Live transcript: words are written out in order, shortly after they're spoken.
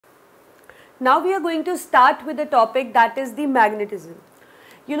Now we are going to start with the topic that is the magnetism.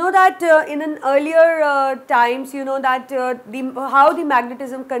 You know that in an earlier times, you know that how the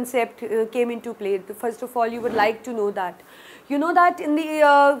magnetism concept came into play. First of all, you would like to know that. You know that in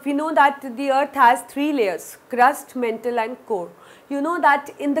the we know that the earth has three layers: crust, mantle and core. You know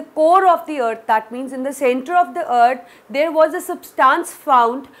that in the core of the earth, that means in the center of the earth, there was a substance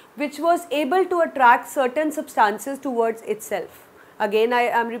found which was able to attract certain substances towards itself. Again, I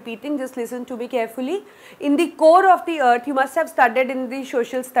am repeating, just listen to me carefully. In the core of the earth, you must have studied in the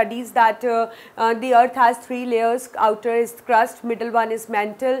social studies that the earth has three layers: outer is crust, middle one is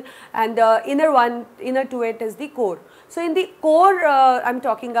mantle, and the inner to it is the core. So in the core I am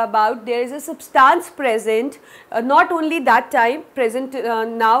talking about, there is a substance present, not only that time, present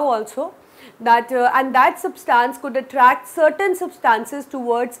now also, that and that substance could attract certain substances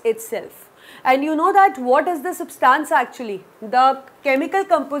towards itself. And you know that what is the substance actually? The chemical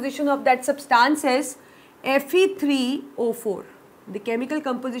composition of that substance is Fe3O4. The chemical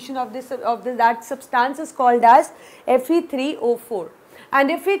composition of that substance is called as Fe3O4. And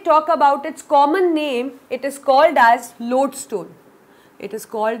if we talk about its common name, it is called as lodestone. It is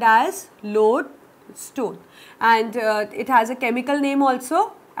called as lodestone. And it has a chemical name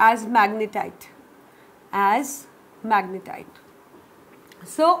also as magnetite. As magnetite.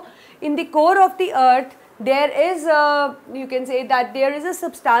 So in the core of the earth, there is you can say that there is a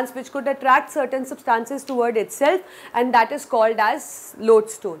substance which could attract certain substances toward itself, and that is called as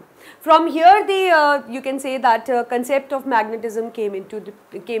lodestone. From here the you can say that concept of magnetism came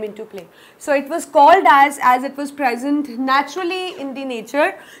into play. So it was called as it was present naturally in the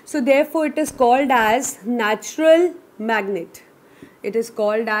nature, so therefore it is called as natural magnet. It is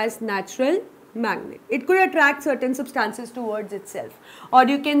called as natural magnet. It could attract certain substances towards itself, or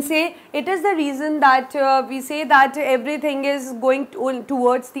you can say it is the reason that we say that everything is going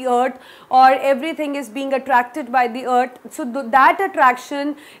towards the earth, or everything is being attracted by the earth. So that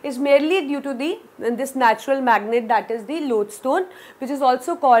attraction is merely due to this natural magnet, that is the lodestone, which is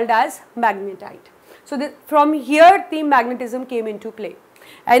also called as magnetite. So from here the magnetism came into play,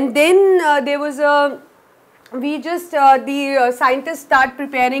 and then there was a the scientists start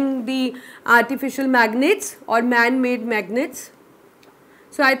preparing the artificial magnets or man-made magnets.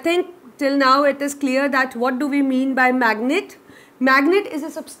 So I think till now it is clear that what do we mean by magnet? Magnet is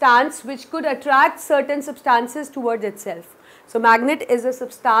a substance which could attract certain substances towards itself. So magnet is a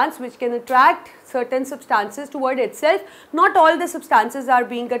substance which can attract certain substances toward itself. Not all the substances are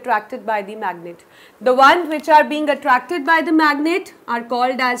being attracted by the magnet. The ones which are being attracted by the magnet are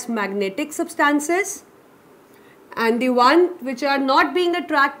called as magnetic substances, and the one which are not being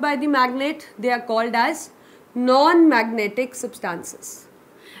attracted by the magnet, they are called as non-magnetic substances.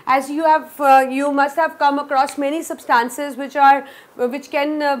 As you must have come across many substances which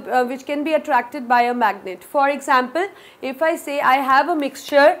can be attracted by a magnet. For example, if I say I have a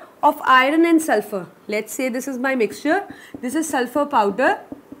mixture of iron and sulfur, let's say this is my mixture, this is sulfur powder,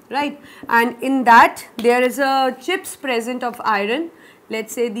 right, and in that there is a chips present of iron.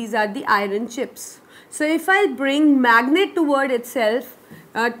 Let's say these are the iron chips. So if I bring magnet toward itself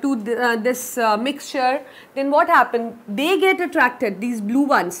to this mixture, then what happened? They get attracted, these blue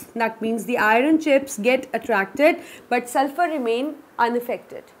ones, that means the iron chips get attracted, but sulfur remain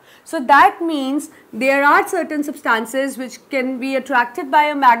unaffected. So that means there are certain substances which can be attracted by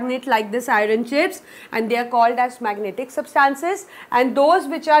a magnet like this iron chips, and they are called as magnetic substances, and those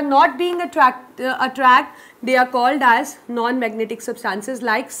which are not being attracted, they are called as non-magnetic substances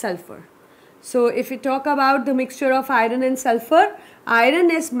like sulfur. So if we talk about the mixture of iron and sulfur, iron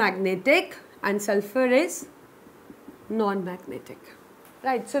is magnetic and sulfur is non-magnetic.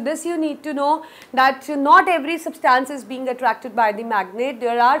 Right. So this you need to know that not every substance is being attracted by the magnet.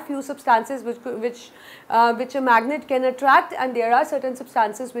 There are few substances which a magnet can attract, and there are certain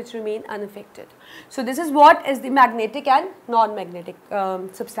substances which remain unaffected. So this is what is the magnetic and non-magnetic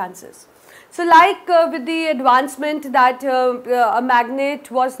substances. So like with the advancement that a magnet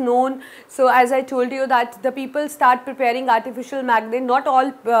was known, so as I told you that the people start preparing artificial magnet, not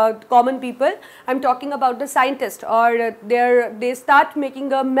all common people, I am talking about the scientists, or they start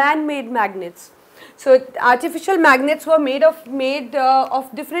making a man-made magnets. So artificial magnets were made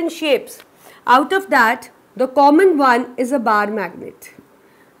of different shapes. Out of that, the common one is a bar magnet.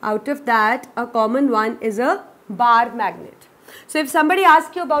 Out of that, a common one is a bar magnet. So if somebody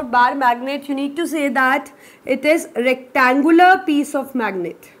asks you about bar magnet, you need to say that it is rectangular piece of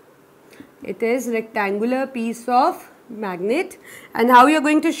magnet. It is rectangular piece of magnet. And how you are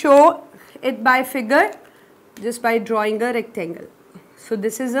going to show it by figure? Just by drawing a rectangle. So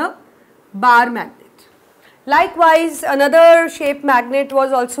this is a bar magnet. Likewise, another shape magnet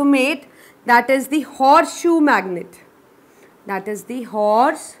was also made. that is the horseshoe magnet. That is the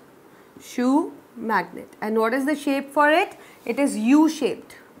horseshoe magnet. And what is the shape for it? It is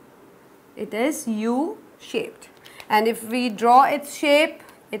U-shaped. It is U-shaped. And if we draw its shape,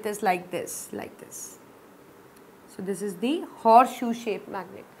 it is like this, like this. So this is the horseshoe shaped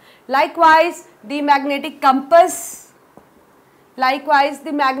magnet. Likewise, the magnetic compass. Likewise,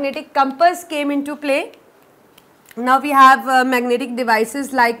 the magnetic compass came into play. Now we have magnetic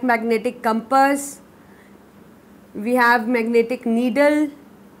devices like magnetic compass. We have magnetic needle.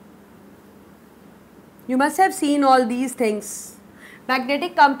 You must have seen all these things.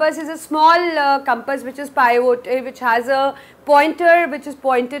 Magnetic compass is a small compass which is pivoted, which has a pointer which is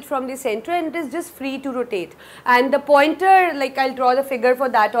pointed from the center, and it is just free to rotate. And the pointer, like I'll draw the figure for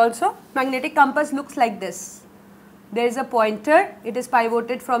that also. Magnetic compass looks like this. There is a pointer, it is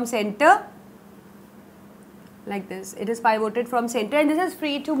pivoted from center, like this. It is pivoted from center, and this is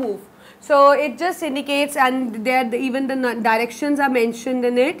free to move. So it just indicates, and there even the directions are mentioned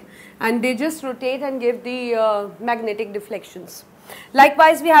in it, and they just rotate and give the magnetic deflections.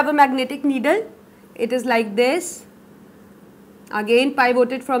 Likewise, we have a magnetic needle. It is like this, again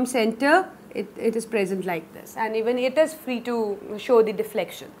pivoted from center. It is present like this, and even it is free to show the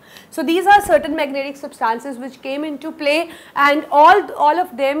deflection. So these are certain magnetic substances which came into play, and all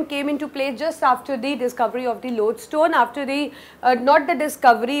of them came into play just after the discovery of the lodestone. After the not the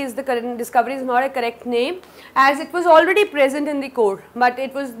discovery is the current discovery is not a correct name, as it was already present in the core, but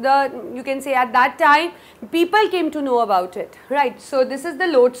it was the, you can say, at that time people came to know about it, right? So this is the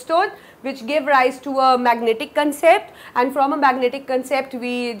lodestone which gave rise to a magnetic concept, and from a magnetic concept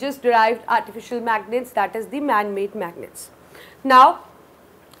we just derived artificial magnets, that is the man-made magnets. Now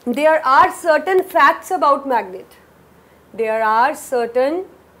there are certain facts about magnet. There are certain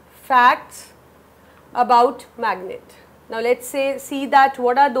facts about magnet. Now let's see that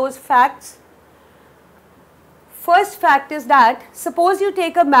what are those facts. First fact is that suppose you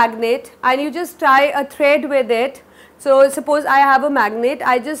take a magnet and you just tie a thread with it. So suppose I have a magnet,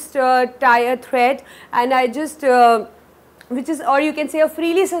 I just tie a thread, and I just which is, or you can say, a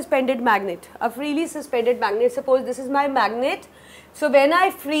freely suspended magnet. A freely suspended magnet. Suppose this is my magnet. So when I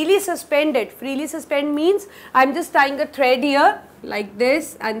freely suspend it, freely suspend means I am just tying a thread here like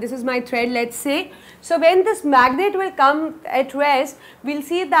this, and this is my thread, let's say. So when this magnet will come at rest, we will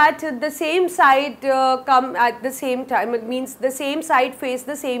see that the same side come at the same time. It means the same side face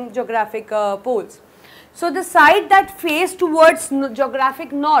the same geographic poles. So the side that face towards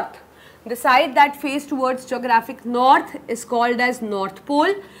geographic north, the side that face towards geographic north is called as north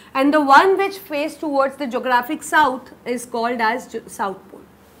pole, and the one which face towards the geographic south is called as south pole.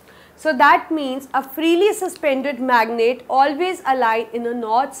 So that means a freely suspended magnet always align in a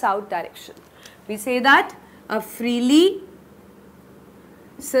north-south direction. We say that a freely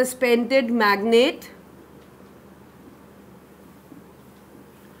suspended magnet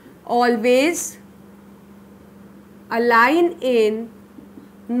always align in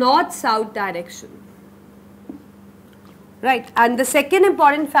north-south direction, right? And the second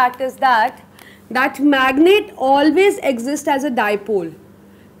important fact is that magnet always exists as a dipole,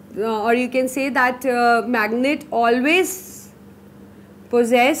 or you can say that magnet always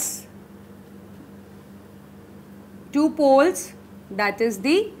possess two poles, that is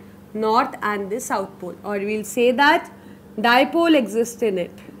the north and the south pole, or we will say that dipole exists in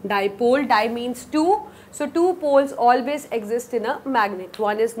it. Dipole, di means two. So two poles always exist in a magnet.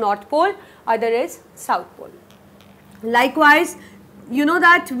 One is north pole, other is south pole. Likewise, you know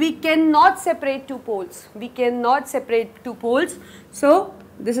that we cannot separate two poles. We cannot separate two poles. So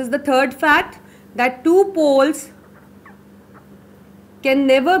this is the third fact, that two poles can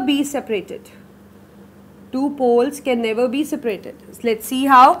never be separated. Two poles can never be separated. Let's see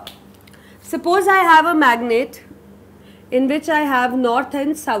how. Suppose I have a magnet in which I have north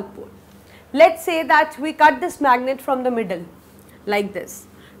and south pole. Let's say that we cut this magnet from the middle like this.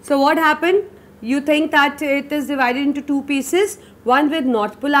 So what happened? You think that it is divided into two pieces, one with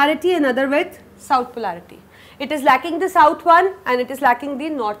north polarity, another with south polarity. It is lacking the south one and it is lacking the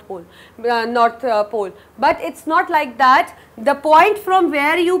north pole. But it's not like that. The point from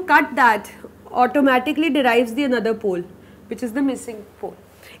where you cut that automatically derives the another pole, which is the missing pole.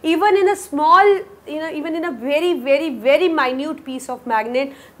 Even in a small, even in a very minute piece of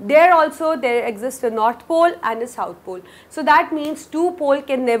magnet, there exists a north pole and a south pole. So that means two poles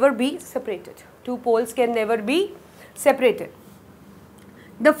can never be separated. Two poles can never be separated.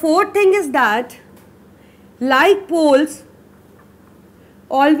 The fourth thing is that like poles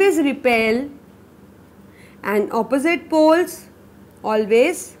always repel and opposite poles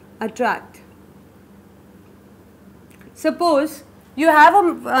always attract. Suppose You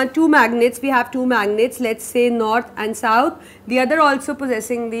have two magnets, we have two magnets, let's say north and south, the other also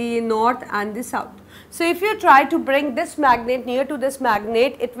possessing the north and the south. So if you try to bring this magnet near to this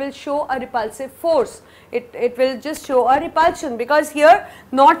magnet, it will show a repulsive force. It will just show a repulsion, because here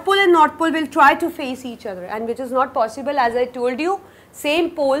north pole and north pole will try to face each other, and which is not possible. As I told you,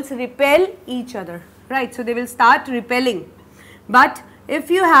 same poles repel each other, right? So they will start repelling. But if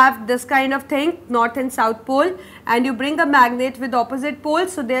you have this kind of thing, north and south pole, and you bring a magnet with opposite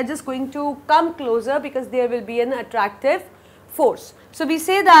poles, so they are just going to come closer because there will be an attractive force. So we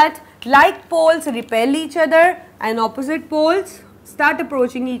say that like poles repel each other and opposite poles start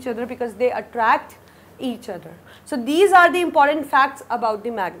approaching each other because they attract each other. So these are the important facts about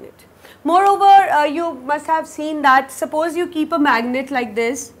the magnet. Moreover, you must have seen that suppose you keep a magnet like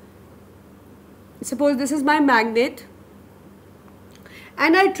this. Suppose this is my magnet,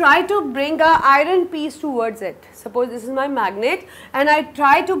 and I try to bring a iron piece towards it. Suppose this is my magnet and I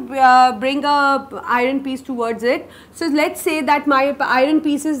try to bring a iron piece towards it. So let's say that my iron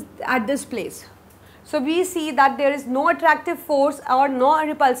piece is at this place. So we see that there is no attractive force or no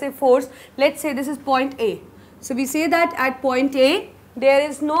repulsive force. Let's say this is point A. So we say that at point A there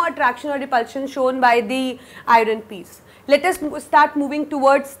is no attraction or repulsion shown by the iron piece. Let us start moving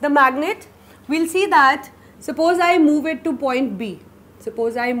towards the magnet. We'll see that suppose I move it to point B.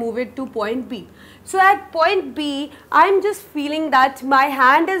 Suppose I move it to point B. So at point B, I am just feeling that my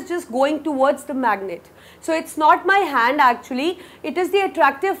hand is just going towards the magnet. So it's not my hand actually, it is the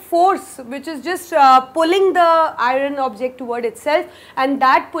attractive force which is just pulling the iron object toward itself, and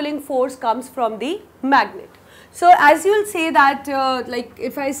that pulling force comes from the magnet. So as you will say that like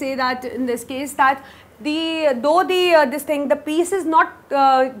if I say that in this case that the piece is not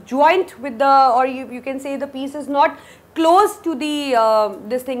joint with the, or you can say the piece is not close to the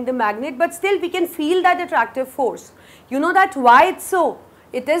the magnet, but still we can feel that attractive force. You know that why it's so?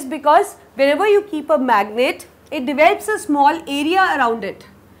 It is because whenever you keep a magnet, it develops a small area around it.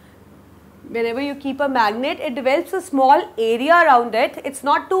 Whenever you keep a magnet, it develops a small area around it. It's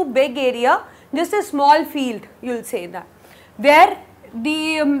not too big area, just a small field, you will say that, where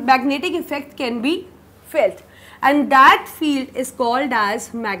the magnetic effect can be felt, and that field is called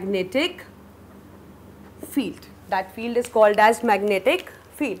as magnetic field. That field is called as magnetic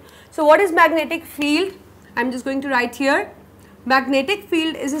field. So what is magnetic field? I am just going to write here. Magnetic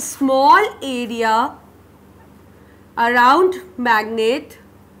field is a small area around magnet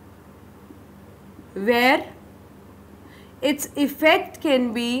where its effect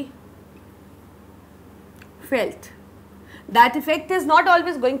can be felt. That effect is not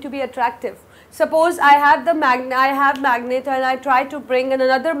always going to be attractive. Suppose I have magnet and I try to bring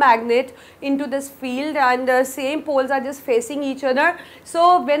another magnet into this field, and the same poles are just facing each other.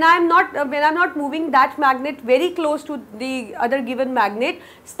 So when I am not moving that magnet very close to the other given magnet,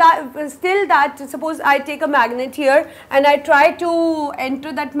 still that, suppose I take a magnet here and I try to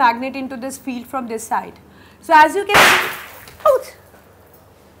enter that magnet into this field from this side. So as you can see, ouch!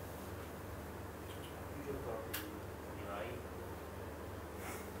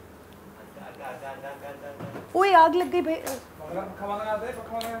 ओए आग लग गई भाई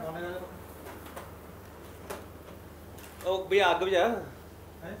ओ भैया आग भी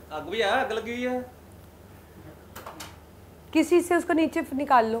जा आग लगी हुई है किसी से उसको नीचे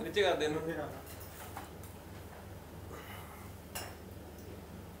निकाल लो नीचे कर देना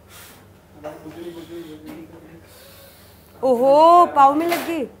ओहो पाँव में लग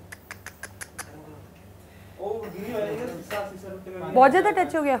गई बहुत ज्यादा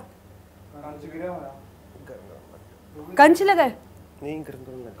टच हो गया कंच लगा है नहीं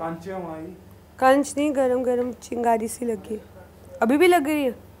कंच नहीं गरम चिंगारी सी लगी अभी भी लग रही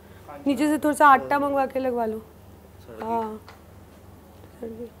है नीचे से थोड़ा सा आटा मंगवा के लगवा लो हाँ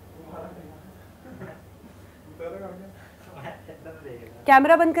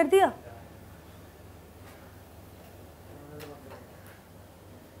कैमरा बंद कर दिया